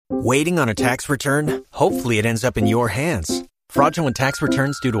Waiting on a tax return? Hopefully it ends up in your hands. Fraudulent tax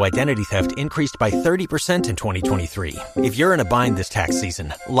returns due to identity theft increased by 30% in 2023. If you're in a bind this tax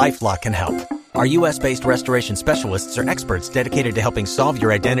season, LifeLock can help. Our U.S.-based restoration specialists are experts dedicated to helping solve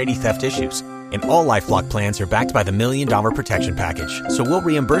your identity theft issues. And all LifeLock plans are backed by the $1 Million Protection Package. So we'll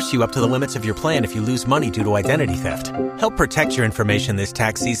reimburse you up to the limits of your plan if you lose money due to identity theft. Help protect your information this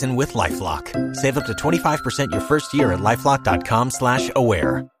tax season with LifeLock. Save up to 25% your first year at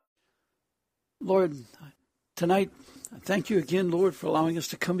LifeLock.com/aware. Lord, tonight, I thank you again, Lord, for allowing us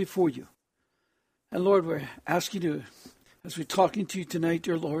to come before you. And Lord, we're asking you, as we're talking to you tonight,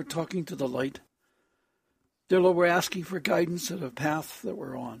 dear Lord, talking to the light, dear Lord, we're asking for guidance of the path that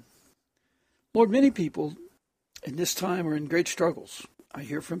we're on. Lord, many people in this time are in great struggles. I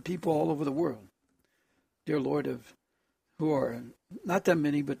hear from people all over the world, dear Lord, who are not that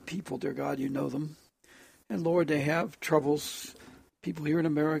many, but people, dear God, you know them. And Lord, they have troubles. People here in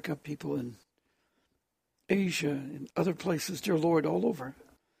America, people in Asia and other places, dear Lord, all over,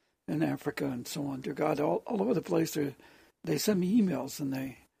 in Africa and so on, dear God, all over the place. They send me emails and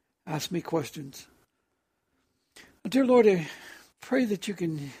they ask me questions. And dear Lord, I pray that you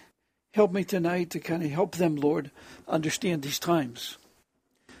can help me tonight to kind of help them, Lord, understand these times.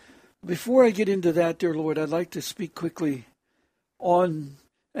 Before I get into that, dear Lord, I'd like to speak quickly on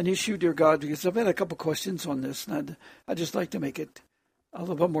an issue, dear God, because I've had a couple questions on this, and I'd just like to make it a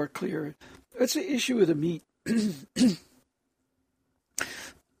little bit more clear. It's the issue of the meat.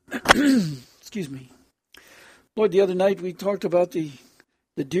 Excuse me. Lord, the other night we talked about the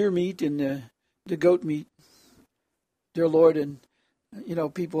deer meat and the goat meat, dear Lord, and, you know,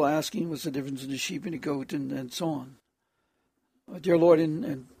 people asking what's the difference in the sheep and the goat and so on. Dear Lord,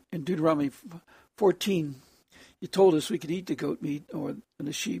 in Deuteronomy 14, you told us we could eat the goat meat or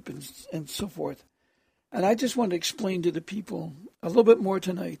the sheep and so forth. And I just want to explain to the people a little bit more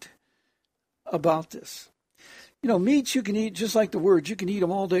tonight about this. You know, meats you can eat just like the words. You can eat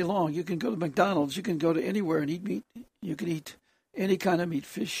them all day long. You can go to McDonald's. You can go to anywhere and eat meat. You can eat any kind of meat,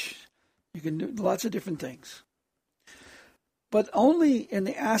 fish. You can do lots of different things. But only in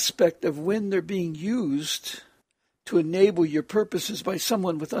the aspect of when they're being used to enable your purposes by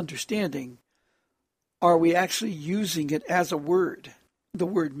someone with understanding are we actually using it as a word, the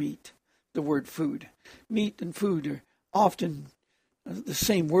word meat, the word food. Meat and food are often the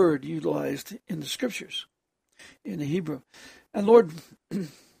same word utilized in the scriptures, in the Hebrew. And Lord,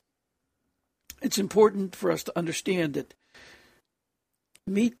 it's important for us to understand that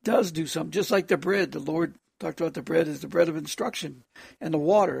meat does do something, just like the bread. The Lord talked about the bread as the bread of instruction, and the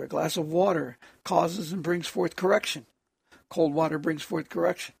water, a glass of water, causes and brings forth correction. Cold water brings forth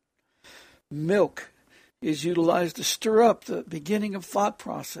correction. Milk is utilized to stir up the beginning of thought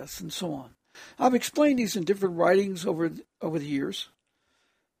process and so on. I've explained these in different writings over the years.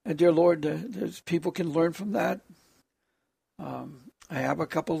 And dear Lord, people can learn from that. I have a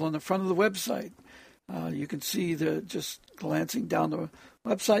couple on the front of the website. You can see just glancing down the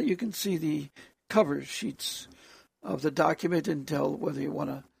website, you can see the cover sheets of the document and tell whether you want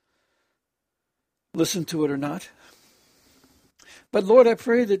to listen to it or not. But Lord, I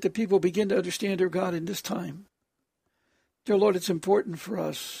pray that the people begin to understand their God in this time. Dear Lord, it's important for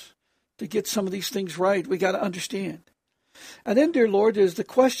us to get some of these things right. We got to understand. And then, dear Lord, there's the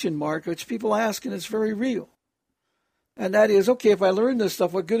question mark, which people ask, and it's very real. And that is, okay, if I learn this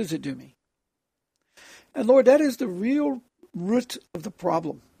stuff, what good does it do me? And Lord, that is the real root of the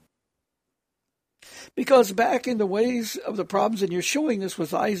problem. Because back in the ways of the problems, and you're showing this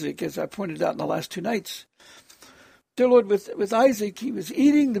with Isaac, as I pointed out in the last two nights. Dear Lord, with Isaac, he was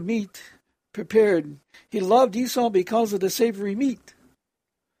eating the meat prepared. He loved Esau because of the savory meat.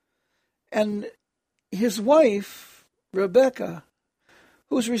 And his wife, Rebecca,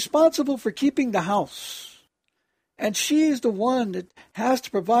 who's responsible for keeping the house, and she is the one that has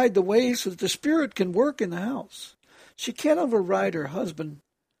to provide the way so that the Spirit can work in the house. She can't override her husband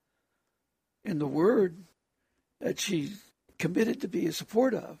in the word that she's committed to be a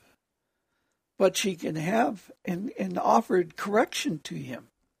support of. But she can have and offered correction to him.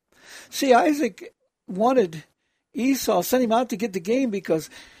 See, Isaac wanted Esau, sent him out to get the game because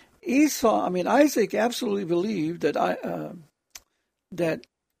Isaac absolutely believed that that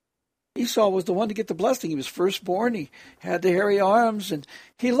Esau was the one to get the blessing. He was firstborn. He had the hairy arms, and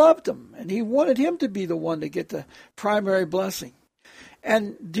he loved him, and he wanted him to be the one to get the primary blessing.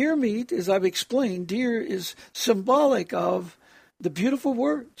 And deer meat, as I've explained, deer is symbolic of the beautiful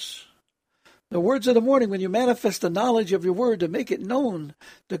words. The words of the morning, when you manifest the knowledge of your word to make it known,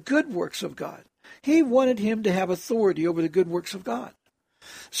 the good works of God. He wanted him to have authority over the good works of God.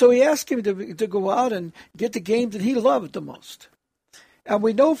 So he asked him to go out and get the game that he loved the most. And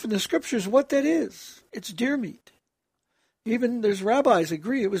we know from the scriptures what that is. It's deer meat. Even there's rabbis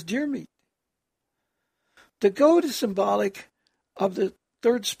agree it was deer meat. The goat is symbolic of the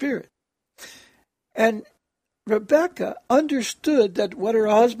third spirit. And Rebekah understood that what her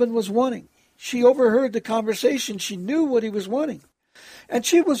husband was wanting. She overheard the conversation. She knew what he was wanting. And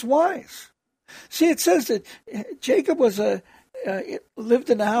she was wise. See, it says that Jacob lived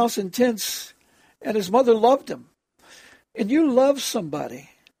in a house in tents, and his mother loved him. And you love somebody.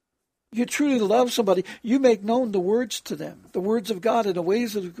 You truly love somebody. You make known the words to them, the words of God and the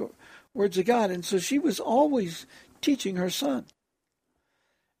ways of the words of God. And so she was always teaching her son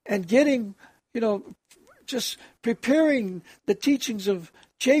and getting, just preparing the teachings of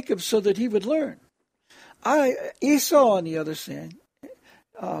Jacob so that he would learn. Esau, on the other hand,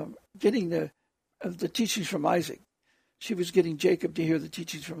 getting the teachings from Isaac. She was getting Jacob to hear the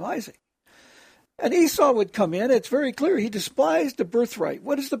teachings from Isaac. And Esau would come in. It's very clear. He despised the birthright.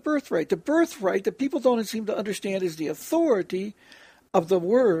 What is the birthright? The birthright that people don't seem to understand is the authority of the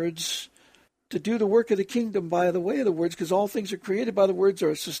words to do the work of the kingdom by the way of the words, because all things are created by the words,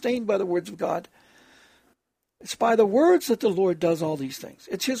 are sustained by the words of God. It's by the words that the Lord does all these things.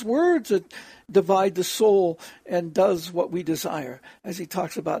 It's his words that divide the soul and does what we desire, as he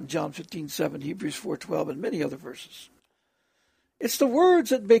talks about in John 15:7, Hebrews 4:12, and many other verses. It's the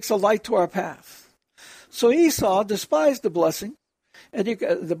words that makes a light to our path. So Esau despised the blessing and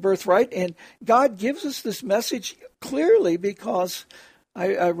the birthright, and God gives us this message clearly because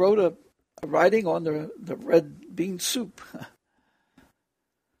I wrote a writing on the red bean soup.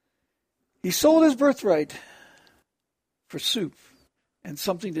 He sold his birthright for soup and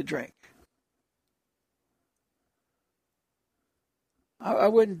something to drink. I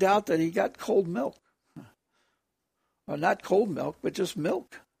wouldn't doubt that he got cold milk. Or not cold milk, but just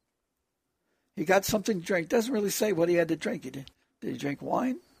milk. He got something to drink. Doesn't really say what he had to drink. Did he drink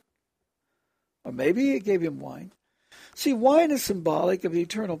wine? Or maybe it gave him wine. See, wine is symbolic of the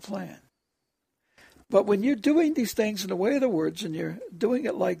eternal plan. But when you're doing these things in the way of the words, and you're doing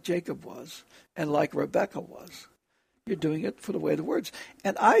it like Jacob was, and like Rebekah was, you're doing it for the way of the words.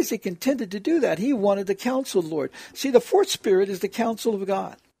 And Isaac intended to do that. He wanted the counsel of the Lord. See, the fourth spirit is the counsel of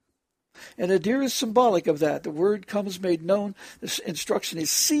God. And the deer is symbolic of that. The word comes made known. This instruction is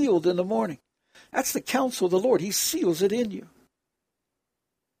sealed in the morning. That's the counsel of the Lord. He seals it in you.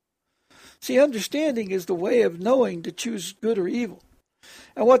 See, understanding is the way of knowing to choose good or evil.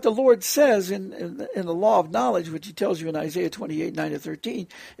 And what the Lord says in the law of knowledge, which he tells you in Isaiah 28:9-13,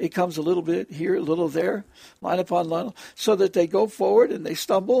 it comes a little bit here, a little there, line upon line, so that they go forward and they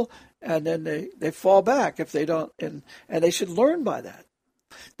stumble, and then they fall back if they don't, and they should learn by that.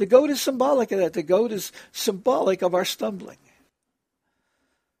 The goat is symbolic of that. The goat is symbolic of our stumbling.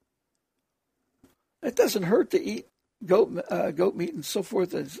 It doesn't hurt to eat goat meat and so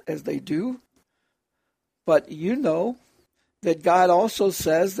forth as they do, but you know that God also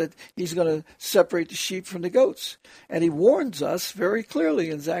says that he's going to separate the sheep from the goats. And he warns us very clearly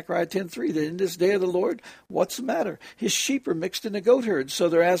in Zechariah 10:3 that in this day of the Lord, what's the matter? His sheep are mixed in the goat herd, so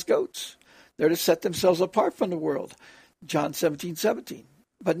they're as goats. They're to set themselves apart from the world. John 17:17.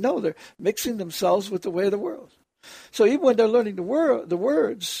 But no, they're mixing themselves with the way of the world. So even when they're learning the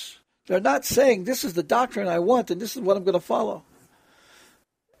words, they're not saying, this is the doctrine I want and this is what I'm going to follow.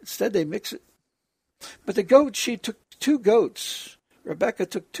 Instead, they mix it. But the goat, she took 2 goats. Rebekah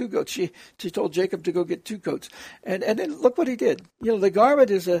took 2 goats. She told Jacob to go get 2 goats. And then look what he did. The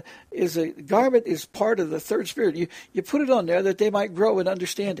garment is part of the third spirit. You put it on there that they might grow in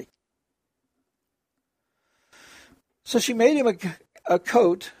understanding. So she made him a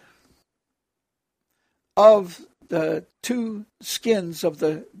coat of the 2 skins of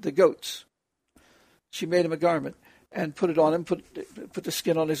the goats. She made him a garment and put it on him, put the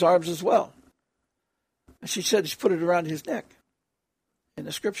skin on his arms as well. And she said she put it around his neck. In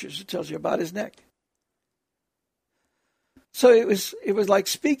the scriptures, it tells you about his neck. So it was like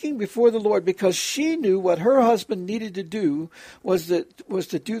speaking before the Lord, because she knew what her husband needed to do was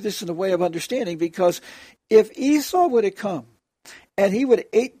to do this in a way of understanding. Because if Esau would have come and he would have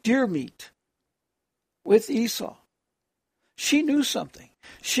ate deer meat with Esau, she knew something.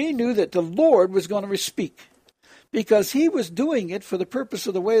 She knew that the Lord was going to speak, because he was doing it for the purpose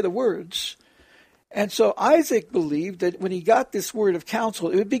of the way of the words. And so Isaac believed that when he got this word of counsel,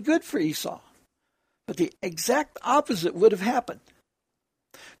 it would be good for Esau. But the exact opposite would have happened.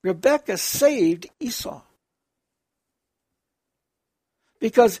 Rebekah saved Esau.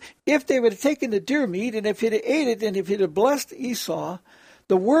 Because if they would have taken the deer meat, and if he'd have ate it, and if he'd have blessed Esau,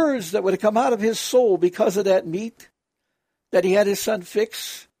 the words that would have come out of his soul because of that meat that he had his son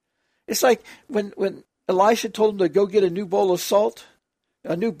fix, it's like when Elisha told him to go get a new bowl of salt.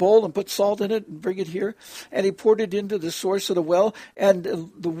 a new bowl and put salt in it and bring it here. And he poured it into the source of the well. And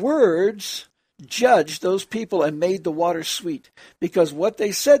the words judged those people and made the water sweet. Because what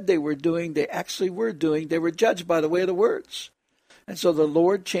they said they were doing, they actually were doing. They were judged by the way of the words. And so the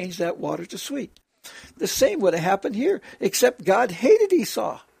Lord changed that water to sweet. The same would have happened here, except God hated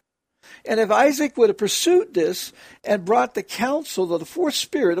Esau. And if Isaac would have pursued this and brought the counsel of the fourth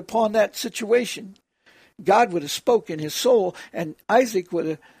spirit upon that situation, God would have spoken his soul, and Isaac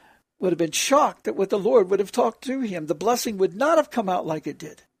would have been shocked at what the Lord would have talked to him. The blessing would not have come out like it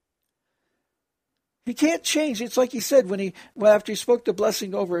did. He can't change. It's like he said after he spoke the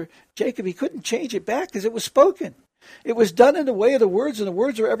blessing over Jacob, he couldn't change it back because it was spoken. It was done in the way of the words, and the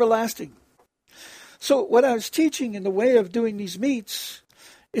words are everlasting. So what I was teaching in the way of doing these meets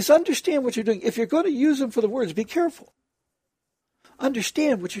is understand what you're doing. If you're going to use them for the words, be careful.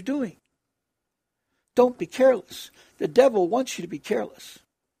 Understand what you're doing. Don't be careless. The devil wants you to be careless.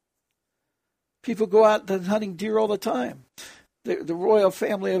 People go out hunting deer all the time. The royal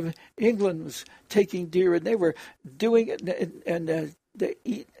family of England was taking deer, and they were doing it, and they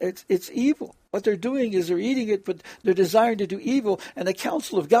eat. It's evil. What they're doing is they're eating it, but they're desiring to do evil, and the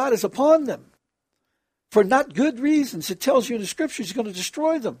counsel of God is upon them. For not good reasons. It tells you in the scriptures he's going to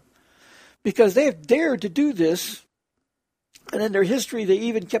destroy them. Because they have dared to do this. And in their history, they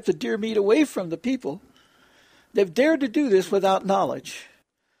even kept the deer meat away from the people. They've dared to do this without knowledge.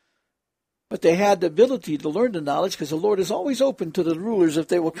 But they had the ability to learn the knowledge because the Lord is always open to the rulers if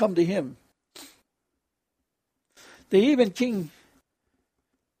they will come to him. King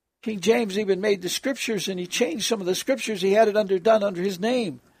James even made the scriptures, and he changed some of the scriptures. He had it done under his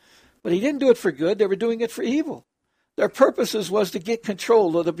name. But he didn't do it for good. They were doing it for evil. Their purposes was to get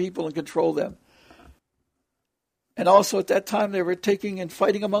control of the people and control them. And also at that time they were taking and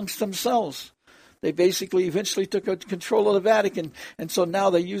fighting amongst themselves. They basically eventually took control of the Vatican. And so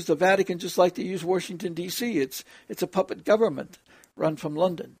now they use the Vatican just like they use Washington, D.C. It's a puppet government run from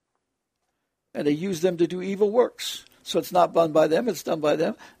London. And they use them to do evil works. So it's not done by them, it's done by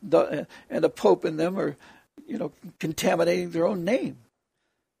them. And the Pope and them are, contaminating their own name.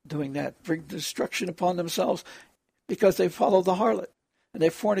 Doing that, bring destruction upon themselves because they follow the harlot and they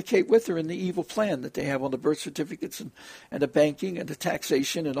fornicate with her in the evil plan that they have on the birth certificates and the banking and the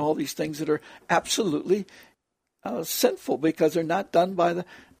taxation and all these things that are absolutely sinful because they're not done by the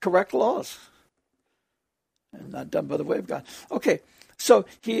correct laws and not done by the way of God. Okay, so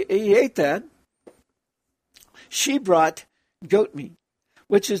he ate that. She brought goat meat,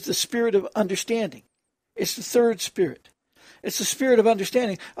 which is the spirit of understanding. It's the third spirit. It's the spirit of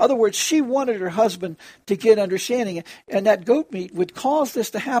understanding. In other words, she wanted her husband to get understanding, and that goat meat would cause this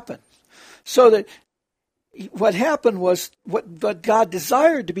to happen. So that what happened was what God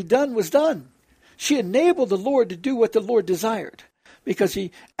desired to be done was done. She enabled the Lord to do what the Lord desired because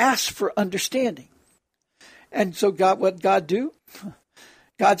he asked for understanding. And so what God do?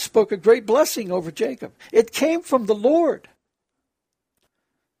 God spoke a great blessing over Jacob. It came from the Lord.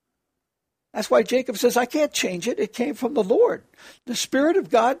 That's why Jacob says, I can't change it. It came from the Lord. The Spirit of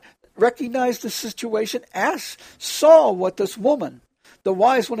God recognized the situation, saw what this woman, the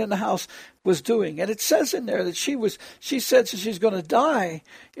wise one in the house, was doing. And it says in there that she said she's going to die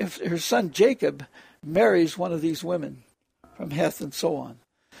if her son Jacob marries one of these women from Heth and so on.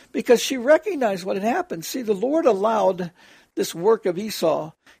 Because she recognized what had happened. See, the Lord allowed this work of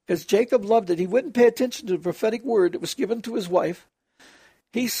Esau because Jacob loved it. He wouldn't pay attention to the prophetic word that was given to his wife.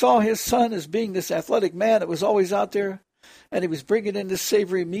 He saw his son as being this athletic man that was always out there, and he was bringing in this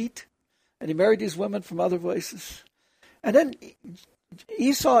savory meat, and he married these women from other places. And then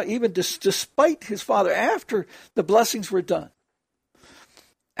Esau, even despite his father, after the blessings were done,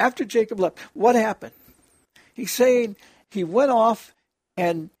 after Jacob left, what happened? He's saying he went off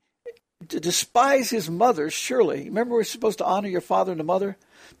and to despise his mother, surely. Remember we're supposed to honor your father and the mother?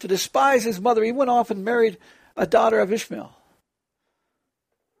 To despise his mother, he went off and married a daughter of Ishmael.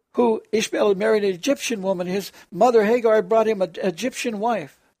 Who Ishmael had married an Egyptian woman. His mother Hagar had brought him an Egyptian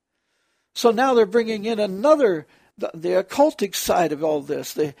wife. So now they're bringing in the occultic side of all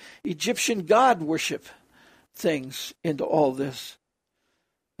this, the Egyptian god worship things into all this.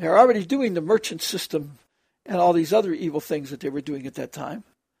 They're already doing the merchant system and all these other evil things that they were doing at that time.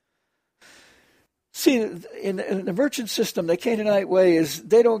 See, in the merchant system, the Canaanite way is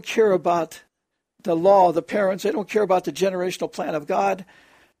they don't care about the law of the parents. They don't care about the generational plan of God.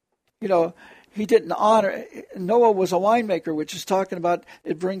 He didn't honor. Noah was a winemaker, which is talking about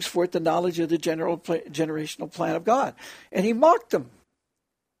it brings forth the knowledge of the generational plan of God. And he mocked them,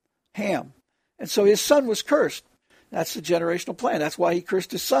 Ham. And so his son was cursed. That's the generational plan. That's why he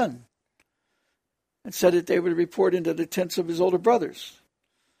cursed his son and said that they would report into the tents of his older brothers.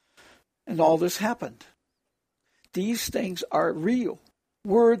 And all this happened. These things are real.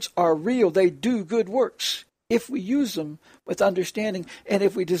 Words are real. They do good works if we use them with understanding and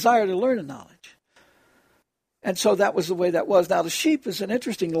if we desire to learn the knowledge. And so that was the way that was. Now the sheep is an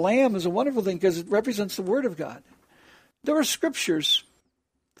interesting, lamb is a wonderful thing because it represents the Word of God. There are scriptures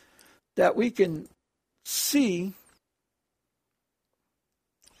that we can see.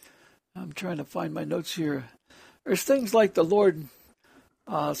 I'm trying to find my notes here. There's things like the Lord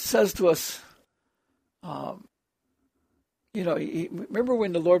says to us, remember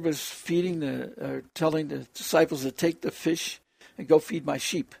when the Lord was telling the disciples to take the fish and go feed my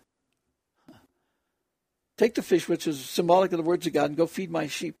sheep. Take the fish, which is symbolic of the words of God, and go feed my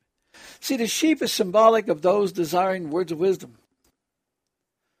sheep. See, the sheep is symbolic of those desiring words of wisdom.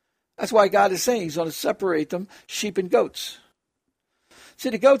 That's why God is saying he's going to separate them, sheep and goats. See,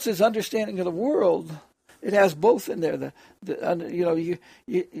 the goats is understanding of the world. It has both in there.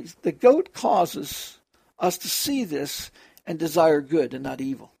 The goat causes us to see this and desire good and not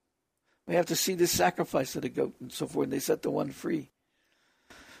evil. We have to see this sacrifice of the goat and so forth, and they set the one free.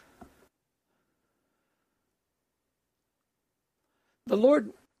 The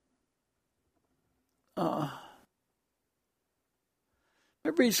Lord, remember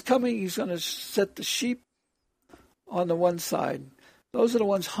he's coming, he's going to set the sheep on the one side. Those are the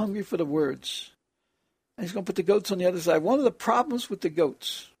ones hungry for the words. And he's going to put the goats on the other side. One of the problems with the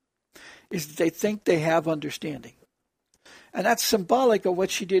goats is that they think they have understanding. And that's symbolic of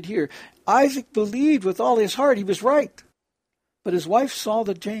what she did here. Isaac believed with all his heart he was right. But his wife saw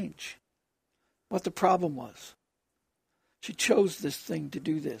the change, what the problem was. She chose this thing to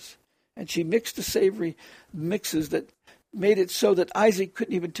do this. And she mixed the savory mixes that made it so that Isaac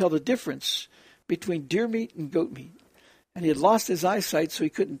couldn't even tell the difference between deer meat and goat meat. And he had lost his eyesight, so he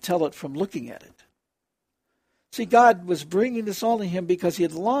couldn't tell it from looking at it. See, God was bringing this all to him because he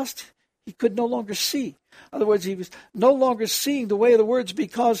had lost, he could no longer see. In other words, he was no longer seeing the way of the words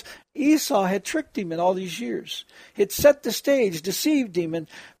because Esau had tricked him in all these years. He had set the stage, deceived him, and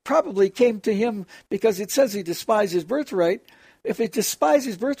probably came to him because it says he despised his birthright. If he despised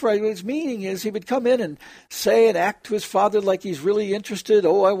his birthright, what his meaning is he would come in and say and act to his father like he's really interested.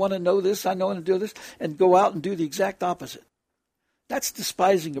 Oh, I want to know this, I want to do this, and go out and do the exact opposite. That's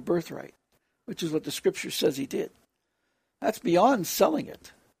despising a birthright, which is what the scripture says he did. That's beyond selling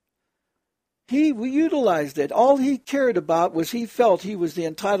it. He utilized it. All he cared about was he felt he was the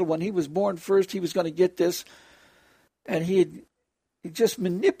entitled one. He was born first. He was going to get this. And he just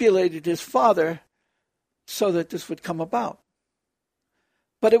manipulated his father so that this would come about.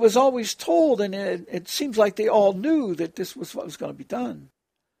 But it was always told, and it seems like they all knew that this was what was going to be done.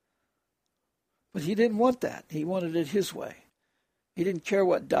 But he didn't want that. He wanted it his way. He didn't care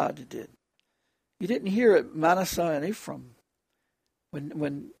what God did. You didn't hear it, Manasseh and Ephraim,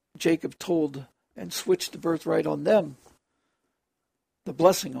 when Jacob told and switched the birthright on them, the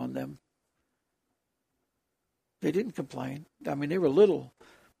blessing on them. They didn't complain. I mean, they were little,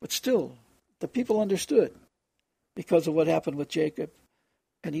 but still, the people understood because of what happened with Jacob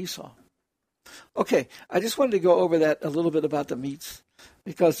and Esau. Okay, I just wanted to go over that a little bit about the meats,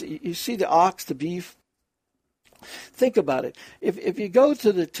 because you see the ox, the beef. Think about it. If you go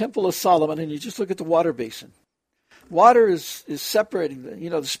to the Temple of Solomon and you just look at the water basin, water is separating.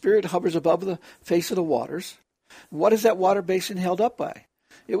 The Spirit hovers above the face of the waters. What is that water basin held up by?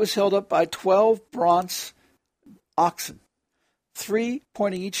 It was held up by 12 bronze oxen, 3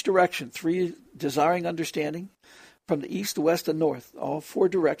 pointing each direction, 3 desiring understanding from the east, the west, and north, all 4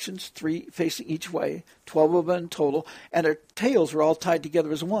 directions, 3 facing each way, 12 of them in total, and their tails were all tied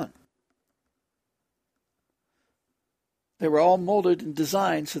together as one. They were all molded and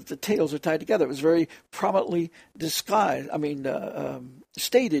designed so that the tails are tied together. It was very prominently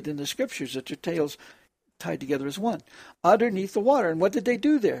stated in the scriptures that your tails tied together as one, underneath the water. And what did they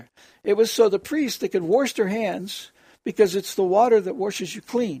do there? It was so the priests, they could wash their hands, because it's the water that washes you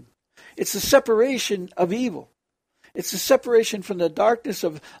clean. It's the separation of evil. It's the separation from the darkness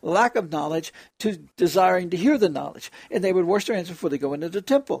of lack of knowledge to desiring to hear the knowledge. And they would wash their hands before they go into the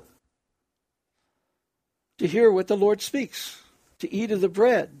temple, to hear what the Lord speaks, to eat of the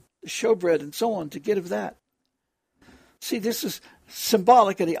bread, the showbread, and so on, to get of that. See, this is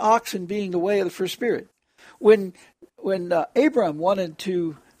symbolic of the oxen being the way of the first spirit. When Abram wanted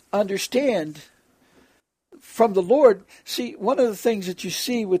to understand from the Lord, see, one of the things that you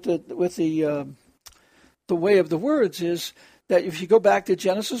see with the way of the words is that if you go back to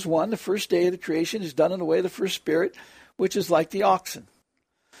Genesis 1, the first day of the creation is done in the way of the first spirit, which is like the oxen.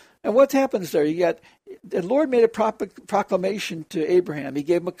 And what happens there? The Lord made a proclamation to Abraham. He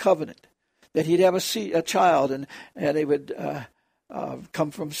gave him a covenant that he'd have a child, and they would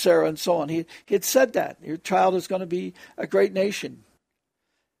come from Sarah and so on. He had said that. Your child is going to be a great nation.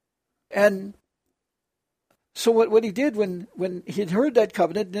 And so what he did when he had heard that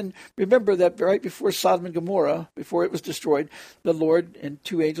covenant, and remember that right before Sodom and Gomorrah, before it was destroyed, the Lord and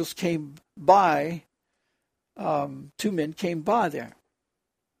two angels came by, two men came by there.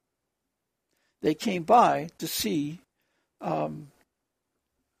 They came by to see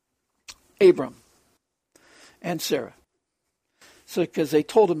Abram and Sarah. So because they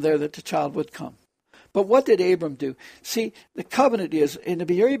told him there that the child would come. But what did Abram do? See, the covenant is, in the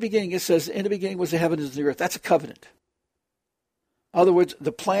very beginning, it says, in the beginning was the heavens and the earth. That's a covenant. In other words,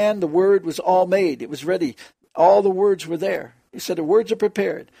 the plan, the word was all made. It was ready. All the words were there. He said the words are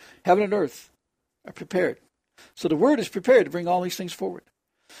prepared. Heaven and earth are prepared. So the word is prepared to bring all these things forward.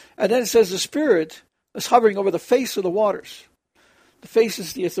 And then it says the Spirit is hovering over the face of the waters. The face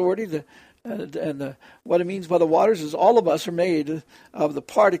is the authority, what it means by the waters is all of us are made of the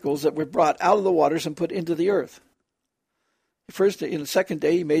particles that were brought out of the waters and put into the earth. First, in the second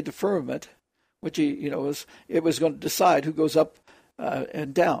day, he made the firmament, which it was going to decide who goes up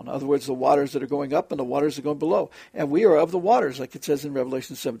and down. In other words, the waters that are going up and the waters that are going below. And we are of the waters, like it says in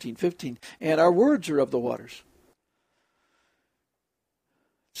Revelation 17:15. And our words are of the waters.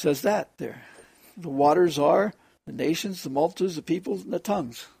 It says that there. The waters are the nations, the multitudes, the peoples, and the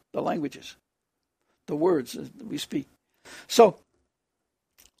tongues. The languages, the words that we speak. So,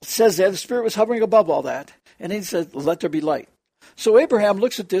 it says there, the Spirit was hovering above all that. And then he said, let there be light. So Abraham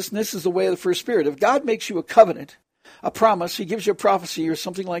looks at this, and this is the way of the first Spirit. If God makes you a covenant, a promise, he gives you a prophecy or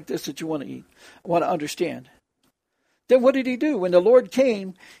something like this that you want to understand. Then what did he do? When the Lord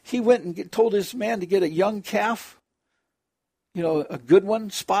came, he went and told his man to get a young calf, a good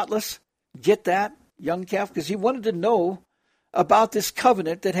one, spotless. Get that young calf, because he wanted to know about this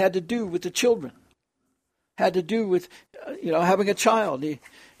covenant that had to do with the children, had to do with, having a child. And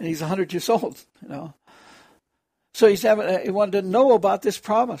he's 100 years old, So he wanted to know about this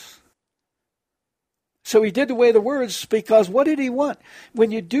promise. So he did away with the words, because what did he want?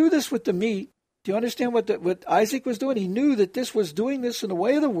 When you do this with the meat, do you understand what Isaac was doing? He knew that this was doing this in the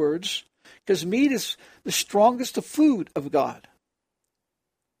way of the words, because meat is the strongest of food of God.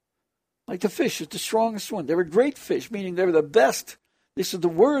 Like the fish is the strongest one. They were great fish, meaning they were the best. This is the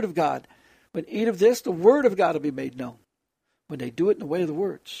word of God. When you eat of this, the word of God will be made known. When they do it in the way of the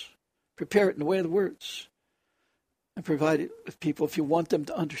words. Prepare it in the way of the words. And provide it with people if you want them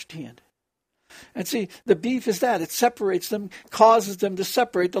to understand. And see, the beef is that. It separates them, causes them to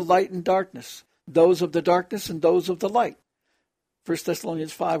separate the light and darkness. Those of the darkness and those of the light. 1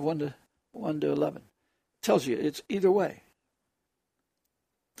 Thessalonians 5, 1 to 11. Tells you it's either way.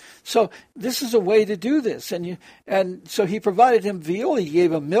 So this is a way to do this. And so he provided him veal, he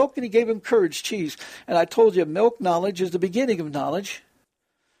gave him milk, and he gave him curd, cheese. And I told you, milk knowledge is the beginning of knowledge.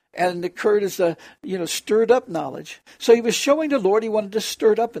 And the curd is the, stirred up knowledge. So he was showing the Lord he wanted to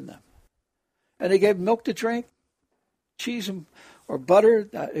stir it up in them. And they gave milk to drink, cheese or butter.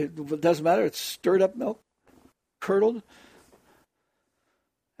 It doesn't matter. It's stirred up milk, curdled.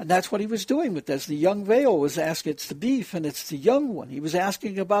 And that's what he was doing with this. The young veal was asking, it's the beef and it's the young one. He was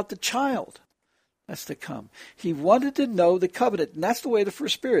asking about the child that's to come. He wanted to know the covenant, and that's the way of the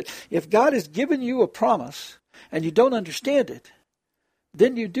first Spirit. If God has given you a promise and you don't understand it,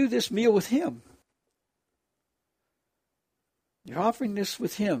 then you do this meal with him. You're offering this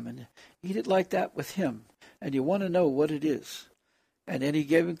with him and eat it like that with him. And you want to know what it is. And then he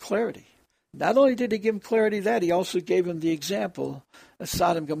gave him clarity. Not only did he give him clarity that, he also gave him the example of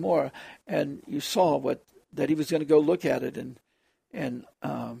Sodom and Gomorrah. And you saw that he was going to go look at it. And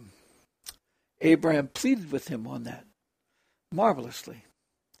Abraham pleaded with him on that marvelously.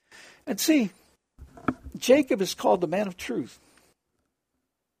 And see, Jacob is called the man of truth.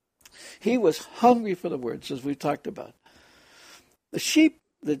 He was hungry for the words, as we talked about. The sheep,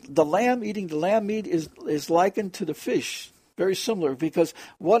 the lamb eating the lamb meat is likened to the fish. Very similar, because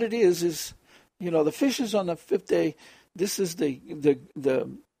what it is, the fish is on the fifth day. This is the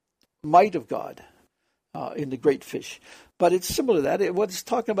might of God in the great fish. But it's similar to that. What it's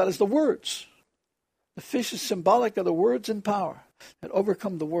talking about is the words. The fish is symbolic of the words and power that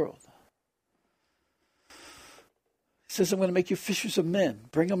overcome the world. He says, I'm going to make you fishers of men.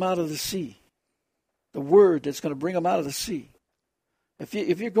 Bring them out of the sea. The word that's going to bring them out of the sea.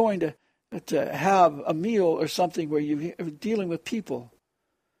 If you're going to have a meal or something where you're dealing with people,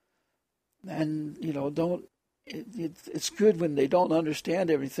 and it's good when they don't understand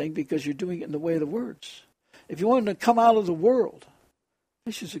everything, because you're doing it in the way of the words. If you want them to come out of the world,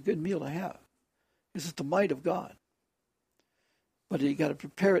 this is a good meal to have. This is the might of God. But you got to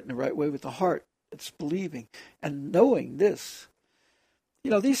prepare it in the right way with the heart. It's believing and knowing this.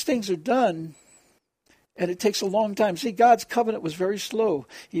 These things are done, and it takes a long time. See, God's covenant was very slow.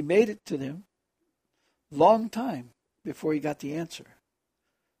 He made it to them long time before he got the answer.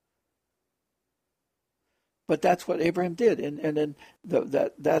 But that's what Abraham did, and then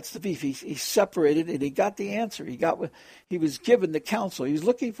that's the beef. He separated, and he got the answer. He was given the counsel. He was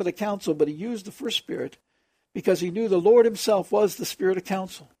looking for the counsel, but he used the first spirit because he knew the Lord himself was the spirit of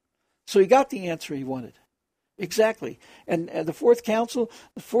counsel. So he got the answer he wanted. Exactly. And the fourth counsel,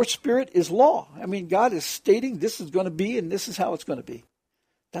 the fourth spirit is law. I mean, God is stating this is going to be and this is how it's going to be.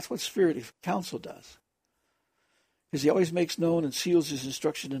 That's what spirit of counsel does. Because he always makes known and seals his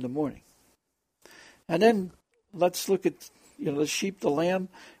instruction in the morning. And then let's look at, the sheep, the lamb,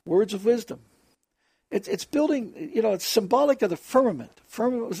 words of wisdom. It's building, it's symbolic of the firmament.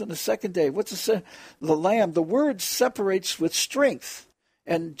 Firmament was in the second day. The lamb? The word separates with strength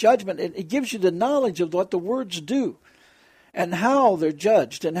and judgment. It gives you the knowledge of what the words do and how they're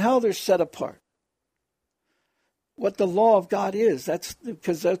judged and how they're set apart. What the law of God is.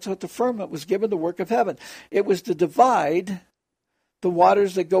 Because that's what the firmament was given, the work of heaven. It was to divide the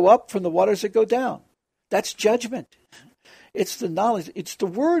waters that go up from the waters that go down. That's judgment. It's the knowledge. It's the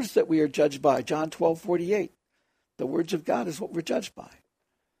words that we are judged by. John 12:48. The words of God is what we're judged by.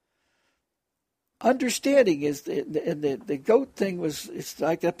 Understanding is, the goat thing it's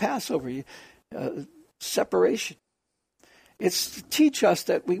like a Passover, separation. It's to teach us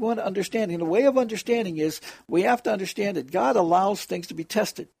that we want to understand. And the way of understanding is we have to understand that God allows things to be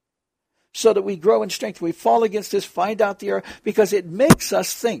tested so that we grow in strength. We fall against this, find out the error, because it makes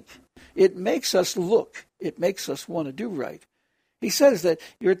us think. It makes us look. It makes us want to do right. He says that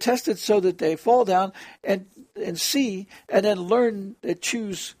you're tested so that they fall down and see and then learn to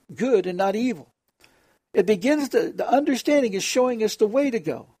choose good and not evil. It begins the understanding is showing us the way to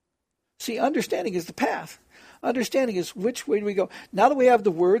go. See, understanding is the path. Understanding is which way do we go. Now that we have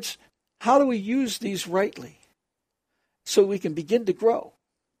the words, how do we use these rightly so we can begin to grow?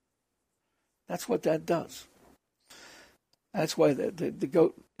 That's what that does. That's why the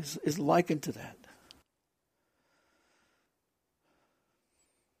goat is likened to that.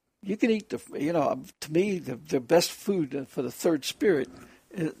 You can eat to me, the best food for the third spirit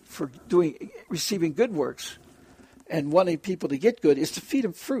for receiving good works and wanting people to get good is to feed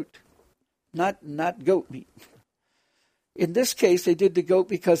them fruit, not goat meat. In this case, they did the goat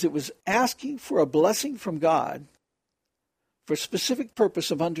because it was asking for a blessing from God for a specific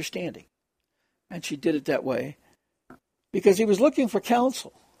purpose of understanding. And she did it that way because he was looking for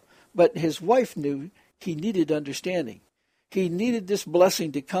counsel. But his wife knew he needed understanding. He needed this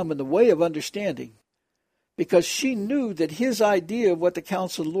blessing to come in the way of understanding because she knew that his idea of what the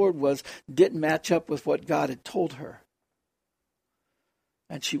counsel of the Lord was didn't match up with what God had told her.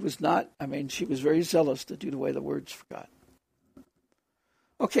 And she was very zealous to do the way the words for God.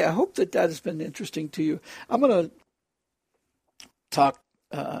 Okay, I hope that has been interesting to you. I'm going to talk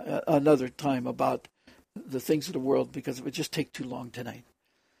another time about the things of the world because it would just take too long tonight.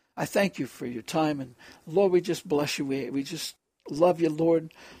 I thank you for your time, and Lord, we just bless you. We just love you,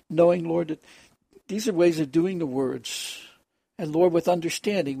 Lord, knowing, Lord, that these are ways of doing the words. And Lord, with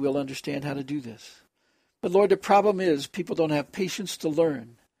understanding, we'll understand how to do this. But Lord, the problem is people don't have patience to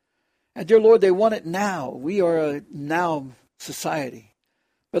learn. And dear Lord, they want it now. We are a now society.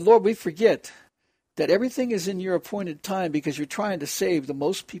 But Lord, we forget that everything is in your appointed time because you're trying to save the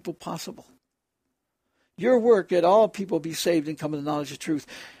most people possible. Your work that all people be saved and come to the knowledge of truth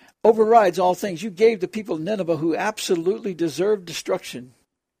overrides all things. You gave the people of Nineveh who absolutely deserved destruction.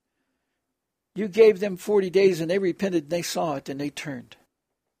 You gave them 40 days and they repented and they saw it and they turned.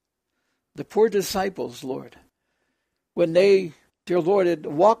 The poor disciples, Lord, when they, dear Lord, had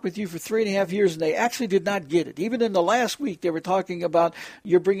walked with you for 3.5 years and they actually did not get it. Even in the last week, they were talking about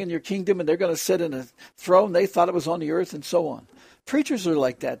you're bringing your kingdom and they're going to sit in a throne. They thought it was on the earth and so on. Preachers are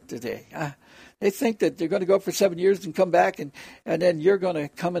like that today. They think that they're going to go for 7 years and come back and then you're going to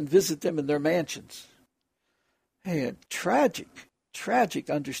come and visit them in their mansions. Hey, tragic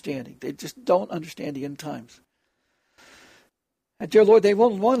understanding. They just don't understand the end times. And dear Lord, they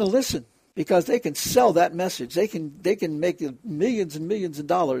won't want to listen because they can sell that message. They can make millions and millions of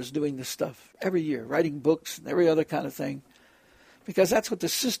dollars doing this stuff every year, writing books and every other kind of thing. Because that's what the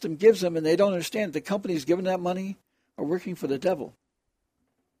system gives them and they don't understand. The companies giving that money are working for the devil.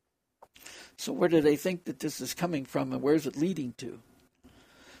 So where do they think that this is coming from and where is it leading to?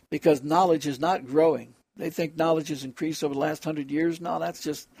 Because knowledge is not growing. They think knowledge has increased over the last 100 years. No, that's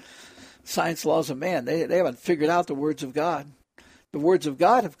just science laws of man. They haven't figured out the words of God. The words of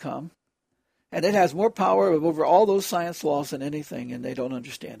God have come, And it has more power over all those science laws than anything, and they don't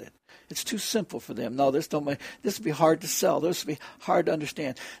understand it. It's too simple for them. No, this would be hard to sell. This would be hard to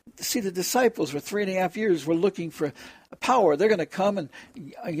understand. See, the disciples for 3.5 years were looking for power. They're going to come and,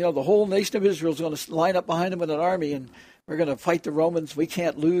 the whole nation of Israel is going to line up behind them with an army, and we're going to fight the Romans. We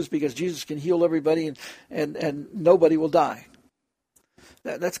can't lose because Jesus can heal everybody, and nobody will die.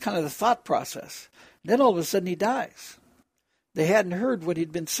 That's kind of the thought process. Then all of a sudden he dies. They hadn't heard what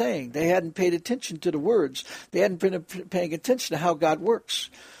he'd been saying. They hadn't paid attention to the words. They hadn't been paying attention to how God works,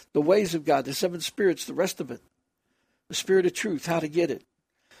 the ways of God, the seven spirits, the rest of it, the spirit of truth, how to get it,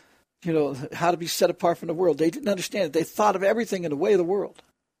 how to be set apart from the world. They didn't understand it. They thought of everything in the way of the world.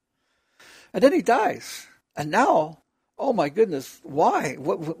 And then he dies. And now, oh my goodness, why?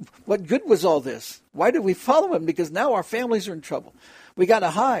 What good was all this? Why did we follow him? Because now our families are in trouble. We got to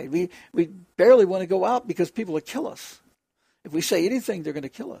hide. We barely want to go out because people will kill us. If we say anything, they're going to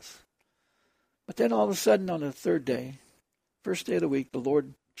kill us. But then all of a sudden on the third day, first day of the week, the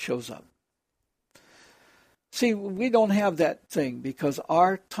Lord shows up. See, we don't have that thing because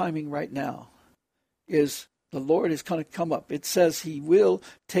our timing right now is the Lord is going to come up. It says he will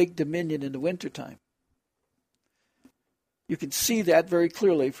take dominion in the wintertime. You can see that very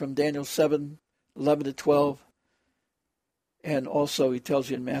clearly from Daniel 7, 11 to 12. And also he tells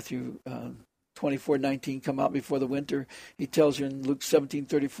you in Matthew 24:19, come out before the winter. He tells you in Luke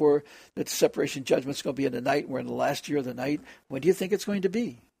 17:34 that the separation judgment is going to be in the night. We're in the last year of the night. When do you think it's going to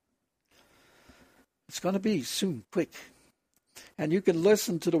be? It's going to be soon, quick. And you can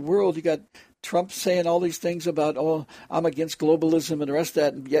listen to the world. You got Trump saying all these things about, I'm against globalism and the rest of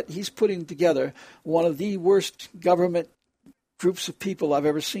that, and yet he's putting together one of the worst government groups of people I've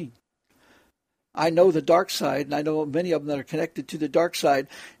ever seen. I know the dark side, and I know many of them that are connected to the dark side,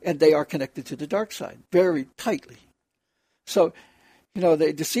 and they are connected to the dark side very tightly. So,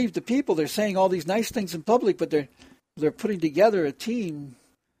 they deceive the people. They're saying all these nice things in public, but they're putting together a team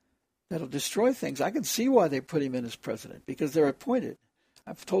that'll destroy things. I can see why they put him in as president, because they're appointed.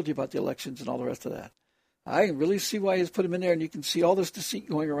 I've told you about the elections and all the rest of that. I can really see why he's put him in there, and you can see all this deceit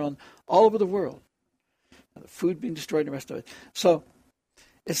going around all over the world. The food being destroyed and the rest of it. So,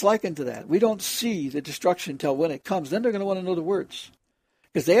 it's likened to that. We don't see the destruction until when it comes. Then they're going to want to know the words.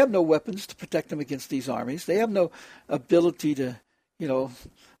 Because they have no weapons to protect them against these armies. They have no ability to,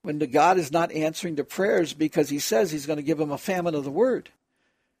 when the God is not answering the prayers because he says he's going to give them a famine of the word,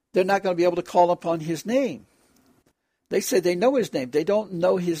 they're not going to be able to call upon his name. They say they know his name. They don't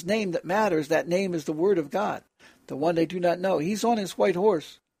know his name that matters. That name is the word of God, the one they do not know. He's on his white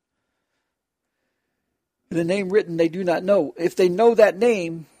horse. The name written they do not know. If they know that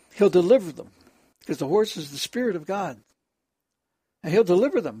name, he'll deliver them. Because the horse is the Spirit of God. And he'll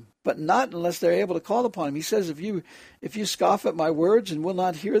deliver them, but not unless they're able to call upon him. He says, if you scoff at my words and will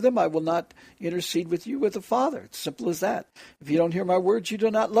not hear them, I will not intercede with you with the Father. It's simple as that. If you don't hear my words, you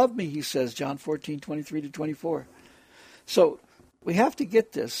do not love me, he says, John 14:23 to 24. So we have to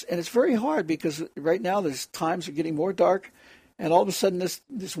get this. And it's very hard because right now the times are getting more dark. And all of a sudden,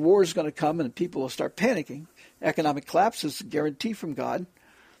 this war is going to come, and people will start panicking. Economic collapse is a guarantee from God.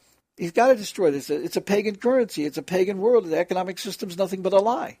 He's got to destroy this. It's a pagan currency. It's a pagan world. The economic system is nothing but a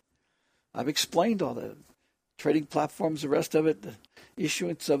lie. I've explained all that. Trading platforms, the rest of it, the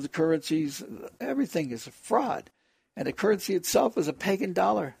issuance of the currencies, everything is a fraud. And the currency itself is a pagan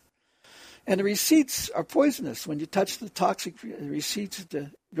dollar. And the receipts are poisonous. When you touch the toxic receipts at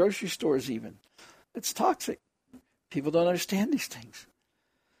the grocery stores even, it's toxic. People don't understand these things.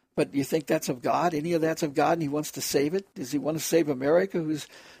 But you think that's of God? Any of that's of God and he wants to save it? Does he want to save America who's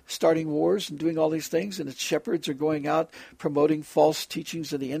starting wars and doing all these things and its shepherds are going out promoting false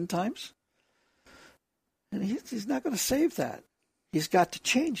teachings of the end times? And he's not going to save that. He's got to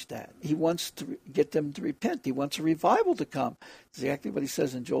change that. He wants to get them to repent. He wants a revival to come. That's exactly what he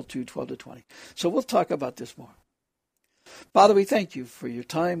says in Joel 2:12 to 20. So we'll talk about this more. Father, we thank you for your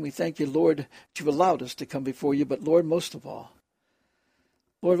time. We thank you, Lord, that you've allowed us to come before you. But, Lord, most of all,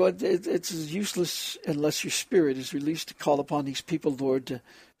 Lord, it's useless unless your Spirit is released to call upon these people, Lord,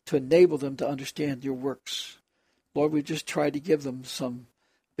 to enable them to understand your works. Lord, we just tried to give them some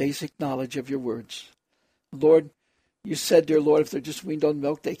basic knowledge of your words. Lord, you said, dear Lord, if they're just weaned on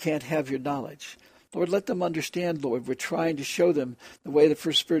milk, they can't have your knowledge. Lord, let them understand, Lord. We're trying to show them the way the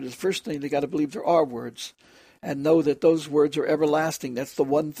first Spirit is. First thing, they got to believe there are words. And know that those words are everlasting. That's the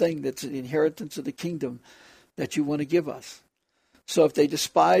one thing that's the inheritance of the kingdom that you want to give us. So if they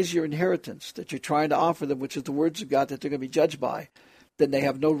despise your inheritance that you're trying to offer them, which is the words of God that they're going to be judged by, then they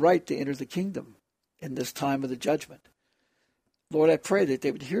have no right to enter the kingdom in this time of the judgment. Lord, I pray that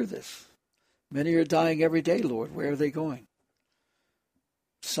they would hear this. Many are dying every day, Lord. Where are they going?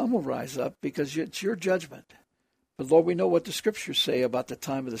 Some will rise up because it's your judgment. But Lord, we know what the scriptures say about the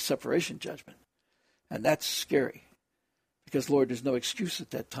time of the separation judgment. And that's scary. Because, Lord, there's no excuse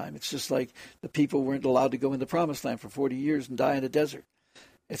at that time. It's just like the people weren't allowed to go in the promised land for 40 years and die in the desert.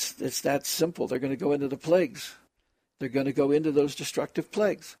 It's that simple. They're going to go into the plagues. They're going to go into those destructive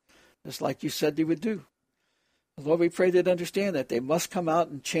plagues, just like you said they would do. Lord, we pray they'd understand that they must come out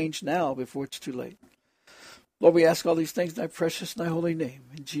and change now before it's too late. Lord, we ask all these things in thy precious and thy holy name.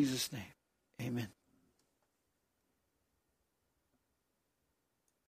 In Jesus' name, amen.